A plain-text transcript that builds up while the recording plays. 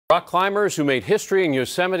Rock climbers who made history in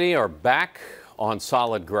Yosemite are back on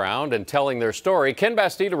solid ground and telling their story. Ken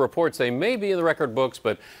Bastida reports they may be in the record books,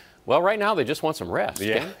 but, well, right now they just want some rest.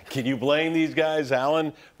 Yeah. Can you blame these guys,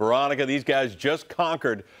 Alan, Veronica? These guys just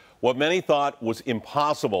conquered what many thought was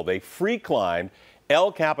impossible. They free climbed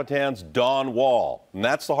El Capitan's Dawn Wall, and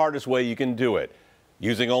that's the hardest way you can do it,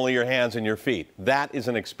 using only your hands and your feet. That is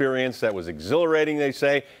an experience that was exhilarating, they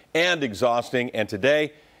say, and exhausting, and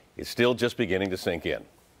today it's still just beginning to sink in.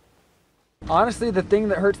 Honestly, the thing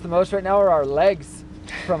that hurts the most right now are our legs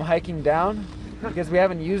from hiking down because we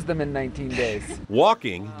haven't used them in 19 days.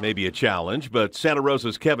 Walking may be a challenge, but Santa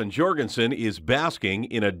Rosa's Kevin Jorgensen is basking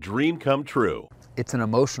in a dream come true. It's an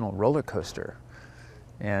emotional roller coaster,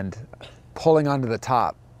 and pulling onto the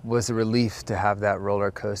top was a relief to have that roller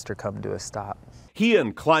coaster come to a stop. He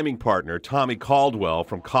and climbing partner Tommy Caldwell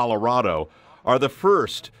from Colorado are the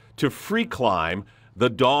first to free climb the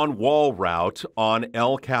Dawn Wall route on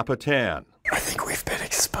El Capitan. I think we've been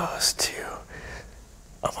exposed to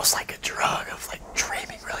almost like a drug of like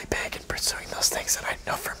dreaming really big and pursuing those things. And I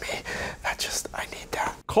know for me, I need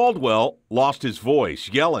that. Caldwell lost his voice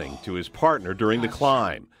yelling to his partner during the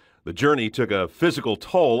climb. The journey took a physical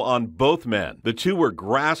toll on both men. The two were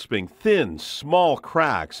grasping thin, small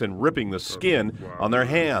cracks and ripping the skin on their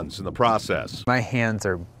hands in the process. My hands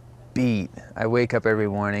are beat. I wake up every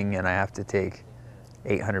morning and I have to take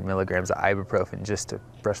 800 milligrams of ibuprofen just to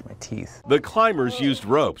brush my teeth. The climbers used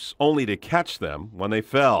ropes only to catch them when they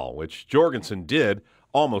fell, which Jorgensen did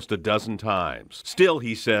almost a dozen times. Still,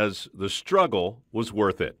 he says, the struggle was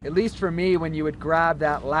worth it. At least for me, when you would grab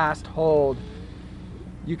that last hold,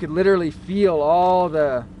 you could literally feel all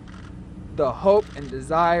the hope and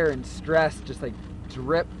desire and stress just like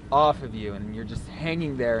drip off of you, and you're just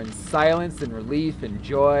hanging there in silence and relief and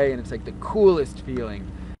joy, and it's like the coolest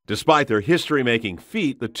feeling. Despite their history-making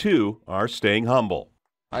feat, the two are staying humble.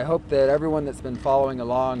 I hope that everyone that's been following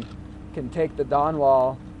along can take the Dawn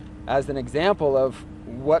Wall as an example of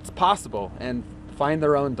what's possible and find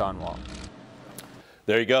their own Dawn Wall.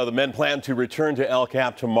 There you go. The men plan to return to El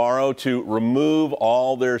Cap tomorrow to remove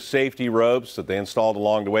all their safety ropes that they installed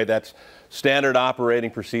along the way. That's standard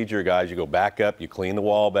operating procedure, guys. You go back up, you clean the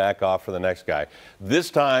wall back off for the next guy. This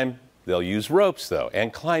time, they'll use ropes, though,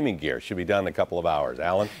 and climbing gear. Should be done in a couple of hours.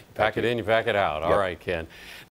 Alan? Pack it in, you pack it out. All right, Ken.